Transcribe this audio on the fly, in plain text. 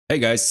Hey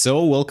guys,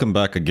 so welcome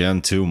back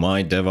again to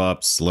my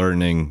DevOps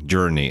learning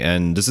journey,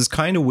 and this is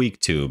kind of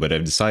week 2, but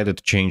I've decided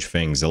to change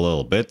things a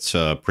little bit.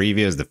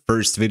 The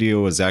first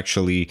video was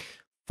actually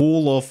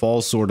full of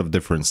all sort of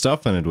different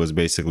stuff, and it was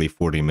basically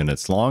 40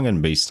 minutes long,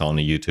 and based on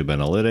the YouTube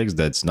analytics,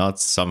 that's not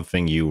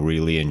something you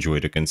really enjoy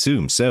to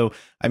consume. So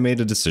I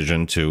made a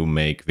decision to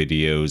make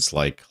videos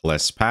like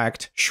less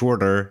packed,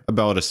 shorter,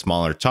 about a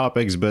smaller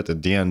topics, but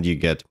at the end you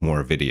get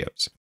more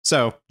videos.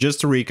 So,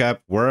 just to recap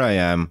where I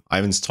am,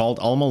 I've installed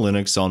Alma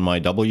Linux on my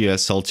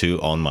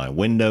WSL2 on my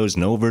Windows,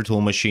 no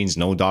virtual machines,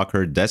 no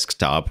Docker,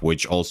 desktop,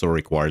 which also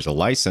requires a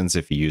license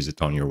if you use it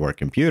on your work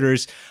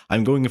computers.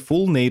 I'm going a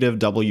full native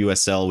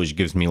WSL, which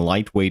gives me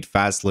lightweight,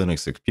 fast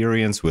Linux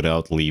experience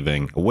without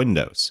leaving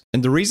Windows.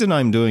 And the reason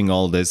I'm doing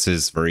all this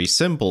is very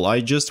simple. I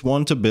just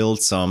want to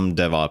build some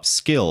DevOps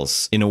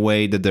skills in a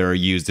way that they're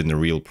used in the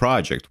real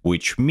project,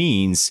 which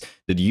means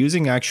that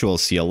using actual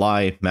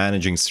CLI,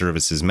 managing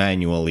services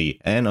manually,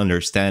 and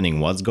understanding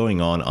what's going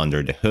on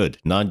under the hood,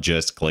 not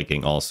just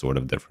clicking all sort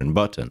of different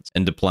buttons.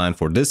 And the plan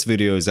for this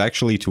video is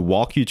actually to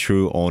walk you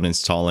through on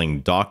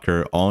installing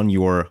Docker on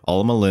your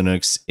Alma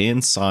Linux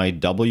inside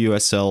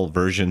WSL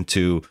version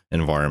 2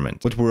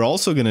 environment. What we're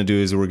also going to do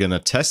is we're going to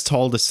test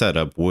all the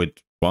setup with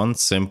one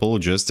simple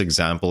just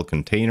example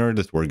container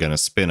that we're going to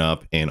spin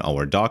up in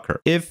our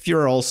Docker. If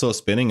you're also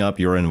spinning up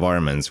your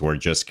environments, we're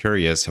just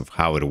curious of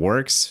how it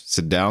works,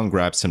 sit down,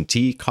 grab some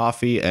tea,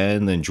 coffee,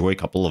 and enjoy a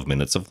couple of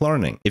minutes of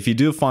learning. If you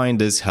do find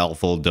this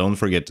helpful, don't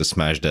forget to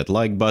smash that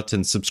like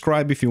button,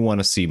 subscribe if you want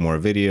to see more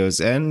videos,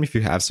 and if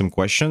you have some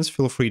questions,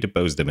 feel free to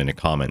post them in the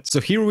comments.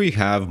 So here we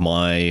have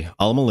my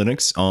Alma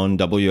Linux on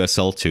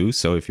WSL2.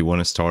 So if you want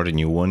to start a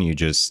new one, you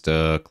just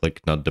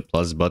click not the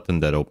plus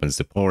button that opens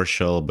the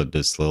PowerShell, but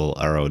this little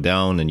arrow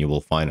down and you will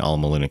find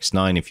Alma Linux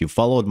 9 if you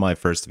followed my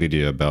first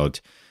video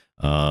about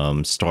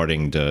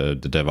starting the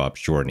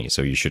DevOps journey,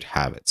 so you should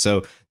have it.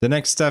 So the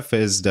next step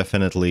is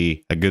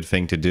definitely a good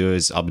thing to do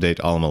is update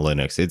Alma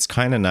Linux. It's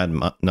kind of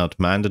not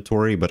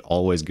mandatory, but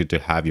always good to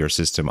have your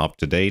system up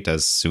to date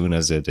as soon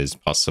as it is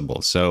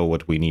possible. So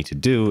what we need to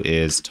do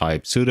is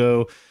type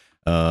sudo,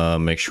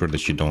 make sure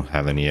that you don't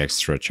have any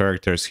extra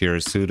characters here,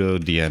 sudo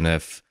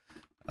dnf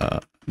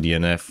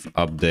DNF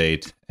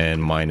update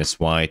and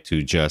 -y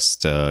to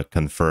just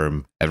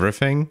confirm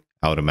everything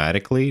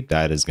automatically.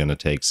 That is going to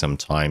take some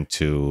time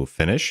to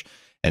finish.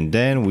 And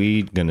then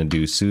we're going to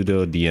do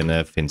sudo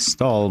dnf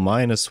install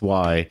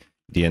 -y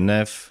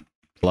dnf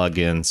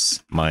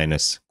plugins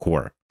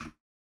 -core.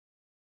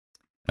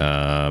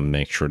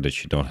 Make sure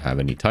that you don't have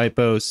any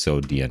typos,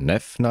 so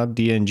DNF, not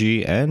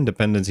DNG, and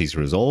dependencies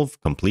resolved,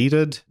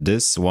 completed.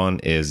 This one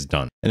is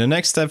done. And the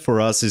next step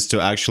for us is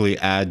to actually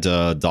add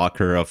the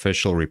Docker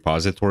official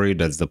repository.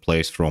 That's the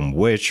place from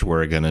which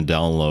we're going to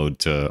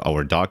download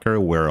our Docker.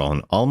 We're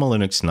on Alma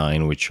Linux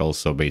 9, which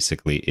also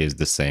basically is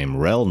the same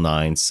rel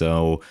 9,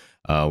 so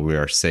we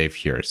are safe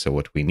here. So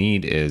what we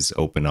need is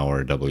open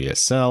our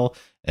WSL,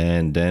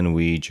 and then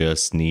we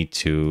just need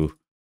to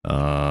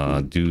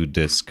do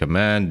this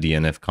command,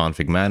 dnf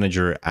config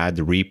manager, add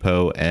the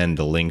repo and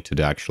the link to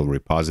the actual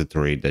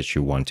repository that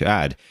you want to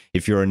add.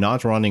 If you're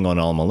not running on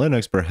Alma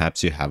Linux,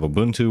 perhaps you have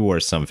Ubuntu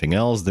or something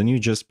else, then you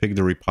just pick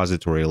the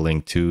repository link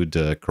to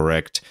the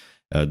correct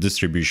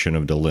distribution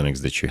of the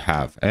Linux that you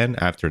have. And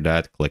after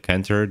that, click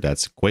enter.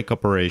 That's a quick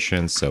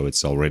operation, so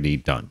it's already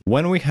done.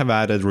 When we have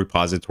added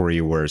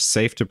repository, we're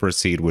safe to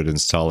proceed with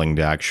installing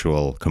the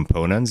actual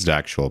components, the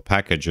actual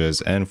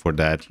packages, and for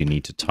that you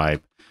need to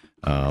type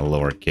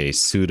lowercase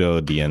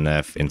sudo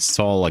dnf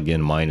install,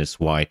 again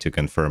 -y to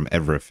confirm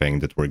everything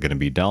that we're going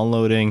to be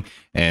downloading.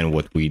 And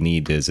what we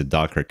need is a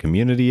Docker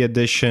Community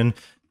Edition,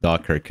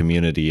 Docker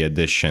Community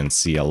Edition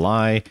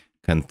CLI,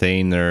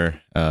 container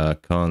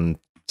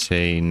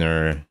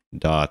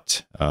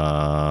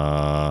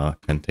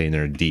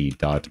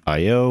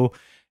containerd.io,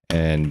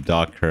 and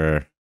Docker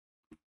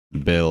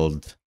build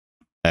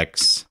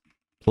X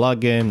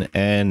plugin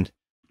and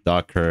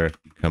Docker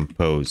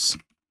compose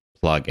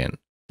plugin.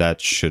 That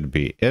should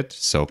be it.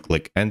 So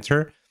click enter,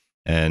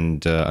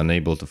 and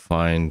unable to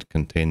find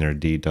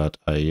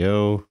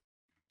containerd.io,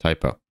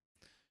 typo,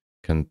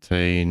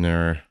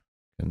 container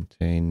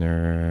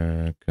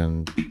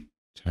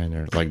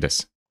like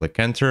this. Click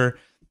enter.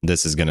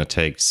 This is going to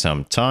take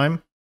some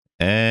time,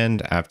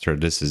 and after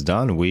this is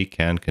done, we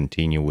can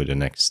continue with the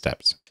next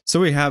steps. So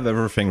we have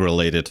everything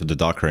related to the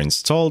Docker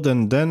installed,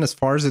 and then as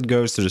far as it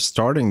goes to the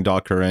starting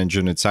Docker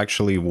engine, it's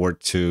actually worth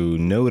to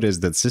notice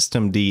that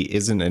systemd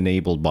isn't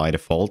enabled by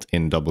default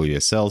in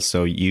WSL,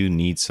 so you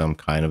need some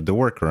kind of the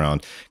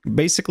workaround.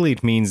 Basically,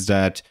 it means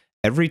that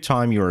every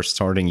time you are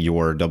starting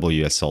your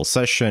WSL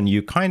session,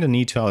 you kind of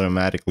need to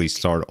automatically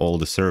start all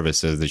the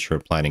services that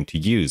you're planning to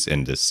use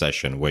in this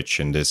session, which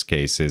in this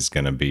case is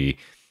going to be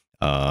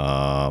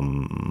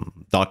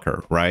Docker,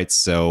 right?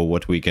 So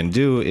what we can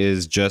do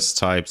is just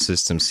type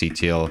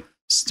systemctl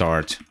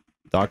start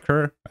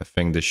Docker. I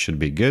think this should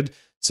be good.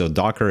 So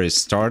Docker is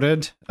started.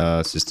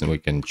 We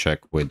can check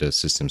with the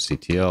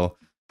systemctl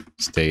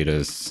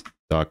status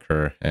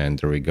Docker, and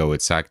there we go,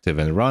 it's active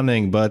and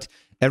running. But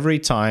every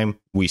time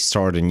we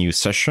start a new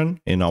session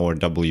in our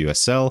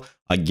WSL,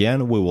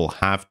 again, we will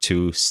have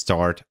to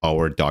start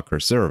our Docker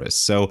service.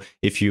 So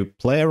if you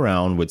play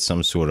around with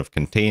some sort of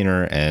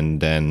container and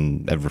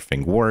then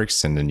everything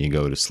works, and then you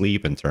go to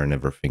sleep and turn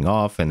everything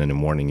off, and in the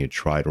morning you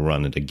try to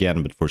run it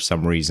again, but for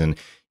some reason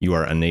you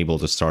are unable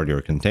to start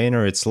your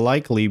container, it's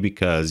likely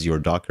because your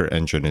Docker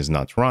engine is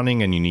not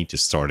running and you need to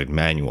start it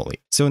manually.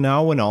 So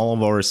now when all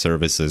of our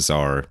services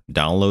are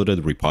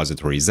downloaded,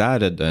 repositories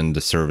added, and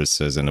the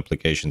services and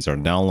applications are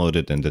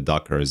downloaded and the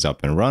Docker is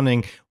up and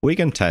running, we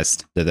can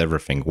test that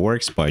everything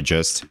works by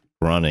just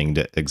running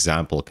the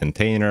example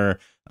container,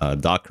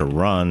 docker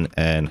run,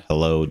 and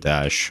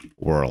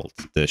hello-world.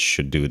 This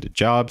should do the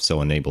job. So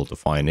enable to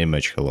find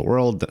image hello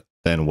world.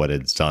 Then what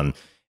it's done,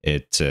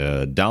 it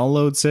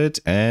downloads it,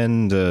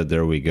 and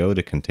there we go.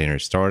 The container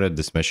started.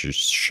 This message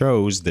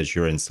shows that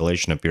your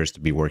installation appears to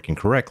be working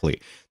correctly.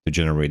 To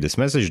generate this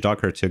message,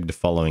 Docker took the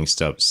following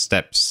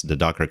steps. The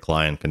Docker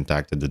client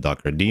contacted the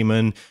Docker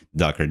daemon.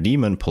 Docker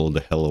daemon pulled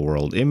the hello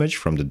world image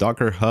from the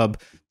Docker hub.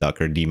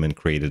 Docker daemon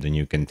created a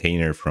new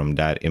container from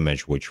that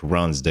image, which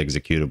runs the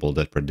executable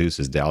that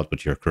produces the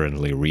output you're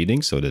currently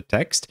reading, so the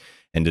text.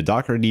 And the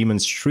Docker daemon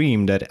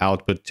streamed that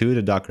output to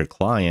the Docker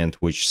client,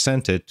 which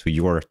sent it to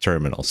your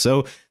terminal.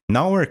 So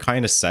now we're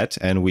kind of set,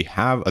 and we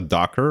have a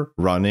Docker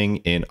running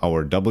in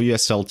our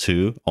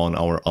WSL2 on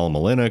our Alma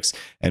Linux.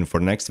 And for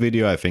next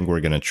video, I think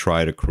we're going to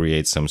try to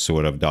create some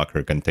sort of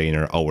Docker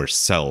container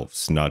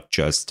ourselves, not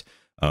just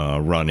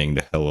running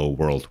the hello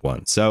world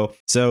one. So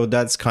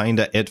that's kind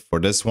of it for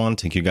this one.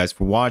 Thank you guys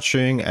for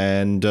watching,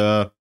 and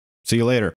see you later.